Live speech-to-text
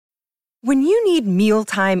When you need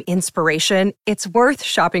mealtime inspiration, it's worth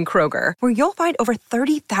shopping Kroger, where you'll find over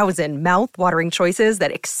 30,000 mouth-watering choices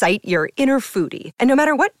that excite your inner foodie. And no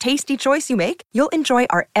matter what tasty choice you make, you'll enjoy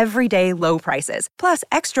our everyday low prices, plus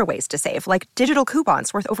extra ways to save, like digital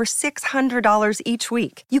coupons worth over $600 each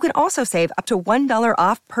week. You can also save up to $1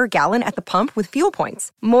 off per gallon at the pump with fuel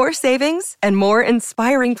points. More savings and more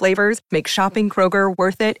inspiring flavors make shopping Kroger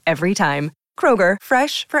worth it every time. Kroger,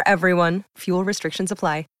 fresh for everyone. Fuel restrictions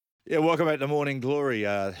apply. Yeah, welcome back to Morning Glory.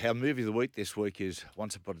 Our movie of the week this week is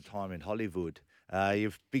Once Upon a Time in Hollywood.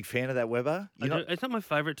 You're a big fan of that, Webber? It's not my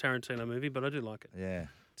favourite Tarantino movie, but I do like it. Yeah.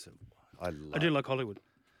 I do like Hollywood.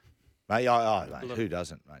 Mate, mate, who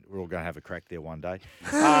doesn't, mate? We're all going to have a crack there one day.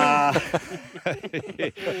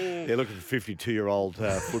 They're looking for 52-year-old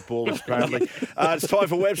footballers, apparently. It's time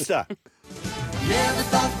for Webster. Never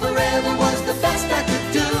thought forever was the best I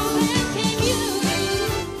could do.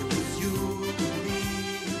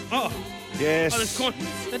 Oh, Yes. that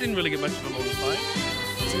didn't really get much of a long play.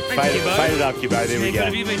 Fade it up, Gibbo. There we But go.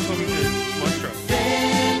 have you been talking to Maestro?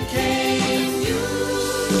 Then came you.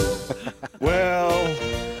 Well,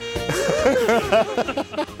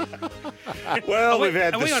 Are we we've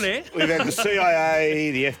on air? had the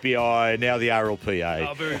CIA, the FBI, now the RLPA.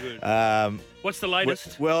 Oh, very good. What's the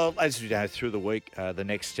latest? Well, as you know, through the week, the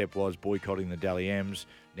next step was boycotting the Dally M's.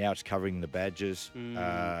 Now it's covering the Badgers.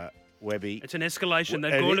 Webby. It's an escalation.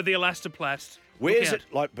 They've gone to the elastoplast. Where's Look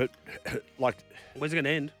it like? But like, Where's it going to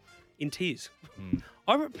end? In tears. Mm.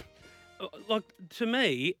 To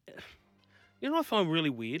me, you know what I find really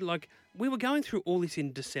weird? Like, we were going through all this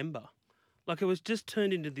in December. Like, it was just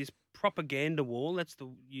turned into this propaganda war. That's the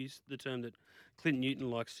term that Clinton Newton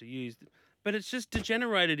likes to use. But it's just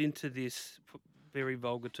degenerated into this very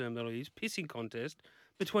vulgar term that I use, pissing contest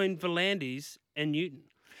between Volandis and Newton.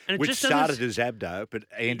 And which started as Abdo, but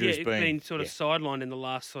Andrew's been sort of sidelined in the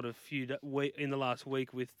last sort of in the last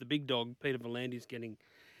week with the big dog Peter Volandis getting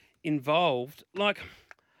involved. Like,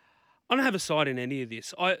 I don't have a side in any of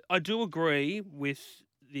this. I do agree with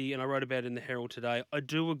and I wrote about it in the Herald today. I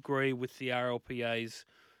do agree with the RLPA's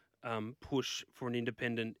push for an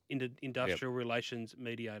independent industrial relations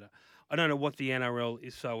mediator. I don't know what the NRL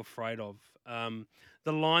is so afraid of.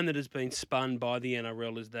 The line that has been spun by the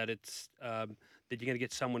NRL is that it's that you're going to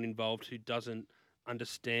get someone involved who doesn't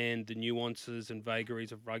understand the nuances and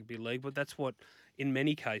vagaries of rugby league. But that's what, in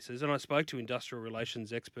many cases, and I spoke to industrial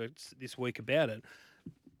relations experts this week about it.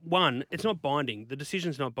 One, it's not binding. The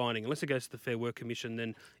decision's not binding. Unless it goes to the Fair Work Commission,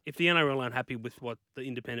 then if the NRL aren't happy with what the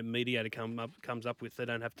independent mediator comes up with, they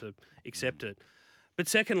don't have to accept it. But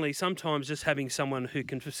secondly, sometimes just having someone who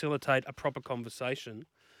can facilitate a proper conversation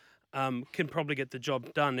can probably get the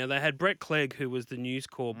job done. Now, they had Brett Clegg, who was the News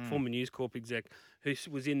Corp, former News Corp exec, who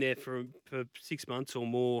was in there for 6 months or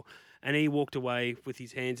more, and he walked away with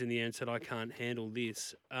his hands in the air and said, I can't handle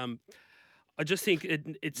this. I just think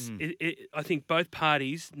I think both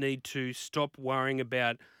parties need to stop worrying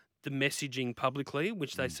about the messaging publicly,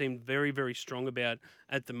 which they seem very, very strong about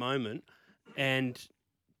at the moment, and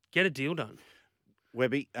get a deal done.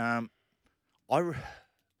 Webby, at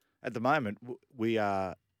the moment, we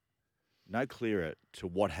are no clearer to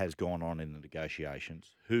what has gone on in the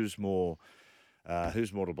negotiations. Who's more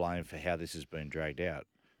to blame for how this has been dragged out?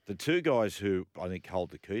 The two guys who I think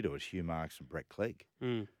hold the key to it is Hugh Marks and Brett Clegg.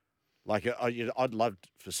 Like, I'd love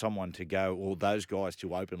for someone to go, or those guys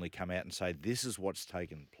to openly come out and say, this is what's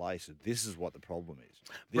taken place, and this is what the problem is.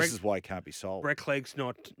 This is why it can't be solved. Brett Clegg's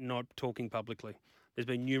not talking publicly. There's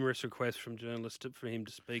been numerous requests from journalists for him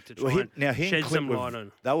to speak to try and shed some light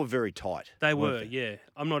on. They were very tight. They were, yeah.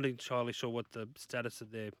 I'm not entirely sure what the status of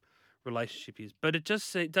their relationship is. But it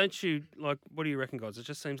just don't you, like, what do you reckon, guys? It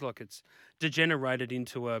just seems like it's degenerated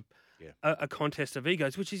into a contest of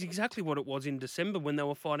egos, which is exactly what it was in December when they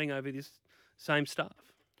were fighting over this same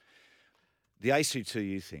stuff. The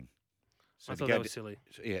ACTU thing. I thought that was silly.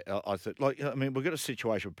 Yeah, I thought, we've got a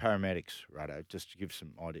situation with paramedics, righto, just to give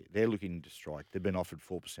some idea. They're looking to strike. They've been offered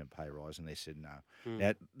 4% pay rise, and they said no.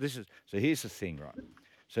 Now, here's the thing, right?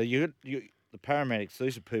 So you the paramedics,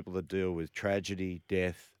 these are people that deal with tragedy,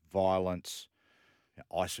 death, violence,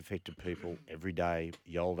 ice-affected people every day,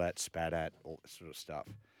 yelled at, spat at, all that sort of stuff.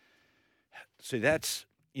 See, that's,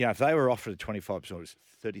 if they were offered a 25%, it's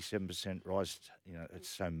 37% rise, it's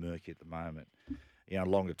so murky at the moment.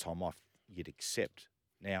 Longer time off, you'd accept.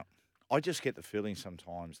 Now, I just get the feeling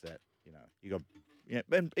sometimes that, you got,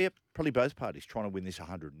 and probably both parties trying to win this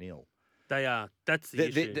 100-0. They are. That's the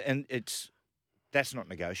issue. And that's not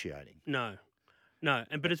negotiating. No.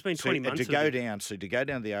 But it's been 20 months. To go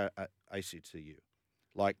down the ACTU,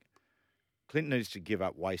 like, Clinton needs to give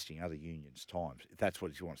up wasting other unions' times if that's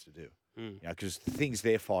what he wants to do. because the things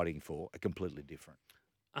they're fighting for are completely different.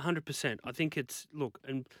 100%. I think it's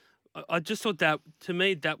and I just thought that to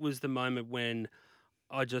me that was the moment when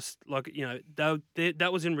I just that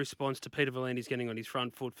was in response to Peter V'landys getting on his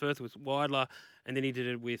front foot first with Weidler, and then he did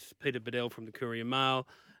it with Peter Bedell from the Courier Mail,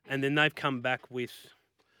 and then they've come back with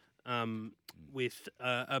a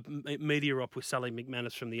media op with Sally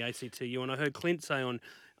McManus from the ACTU, and I heard Clint say on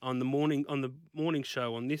the morning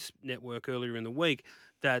show on this network earlier in the week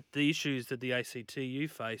that the issues that the ACTU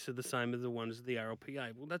face are the same as the ones of the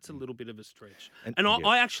RLPA. Well, that's a little bit of a stretch. And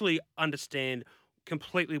I actually understand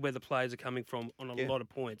completely where the players are coming from on a lot of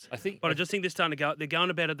points. But I just think they're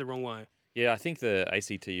going about it the wrong way. Yeah, I think the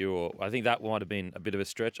ACTU, I think that might have been a bit of a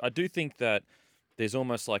stretch. I do think that there's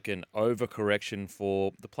almost like an overcorrection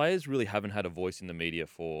for the players really haven't had a voice in the media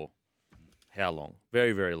for how long?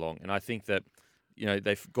 Very, very long. And I think that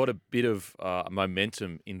they've got a bit of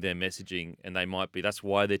momentum in their messaging, and that's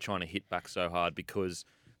why they're trying to hit back so hard, because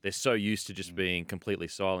they're so used to just being completely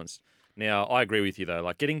silenced. Now, I agree with you, though.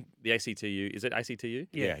 Like, getting the ACTU, is it ACTU?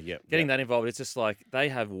 Yeah. Getting that involved, it's just like they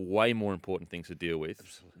have way more important things to deal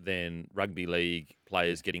with than rugby league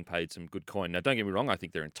players getting paid some good coin. Now, don't get me wrong, I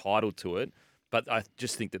think they're entitled to it, but I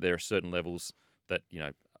just think that there are certain levels that,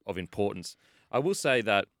 of importance. I will say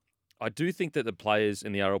that I do think that the players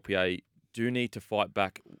in the RLPA do need to fight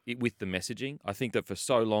back with the messaging. I think that for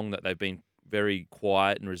so long that they've been very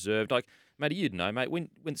quiet and reserved. Like, Matty, you'd know, mate, when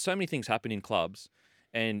so many things happen in clubs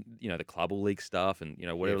and, the club will leak stuff and,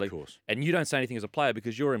 whatever. Yeah, of course. And you don't say anything as a player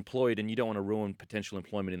because you're employed and you don't want to ruin potential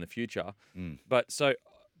employment in the future. But so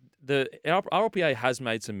the RLPA has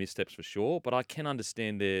made some missteps for sure, but I can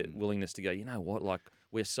understand their willingness to go, you know what, like,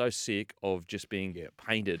 we're so sick of just being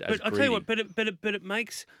painted as greedy. I'll tell you what, but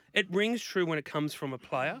it rings true when it comes from a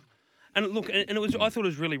player. And look, and it was. I thought it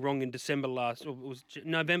was really wrong in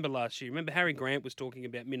November last year. Remember, Harry Grant was talking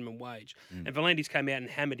about minimum wage, and V'landys came out and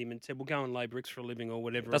hammered him and said, "Well, go and lay bricks for a living or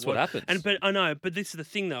whatever." That's what happens. But I know. But this is the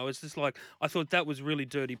thing, though. It's just like I thought that was really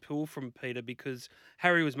dirty pool from Peter because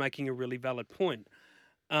Harry was making a really valid point.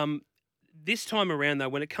 This time around, though,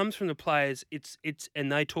 when it comes from the players, it's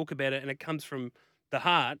and they talk about it, and it comes from the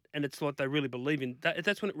heart, and it's like they really believe in that.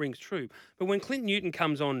 That's when it rings true. But when Clint Newton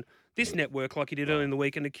comes on this network, like he did earlier in the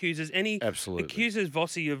week, and accuses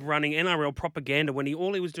Vossi of running NRL propaganda when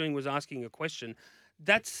all he was doing was asking a question,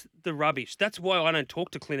 that's the rubbish. That's why I don't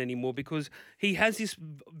talk to Clint anymore, because he has this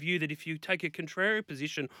view that if you take a contrary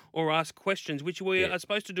position or ask questions, which we are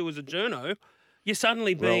supposed to do as a journo, you're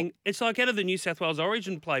suddenly it's like out of the New South Wales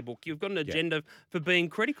Origin playbook. You've got an agenda for being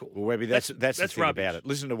critical. Well, Webby, that's the thing rubbish about it.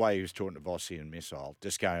 Listen to the way he was talking to Vossi and Missile,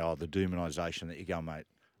 just going, the demonisation that you go, mate.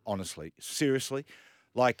 Honestly, seriously,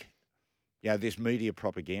 like, this media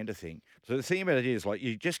propaganda thing. So the thing about it is, like,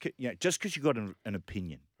 just because you got an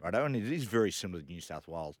opinion, right? And it is very similar to New South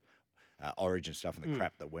Wales Origin stuff and the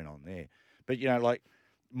crap that went on there. But like,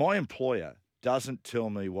 my employer doesn't tell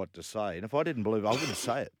me what to say, and if I didn't believe it, I wouldn't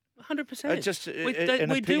say it.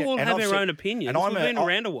 100%. We do all have our own opinions. We've been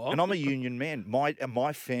around a while. And I'm a union man.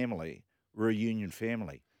 My family were a union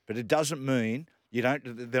family. But it doesn't mean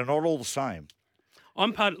they're not all the same.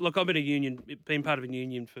 I've been part of a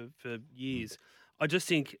union for years. I just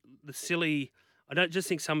think I don't just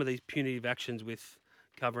think some of these punitive actions with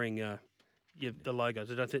covering the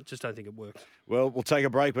logos, I just don't think it works. Well, we'll take a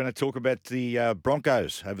break. We're going to talk about the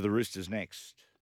Broncos over the Roosters next.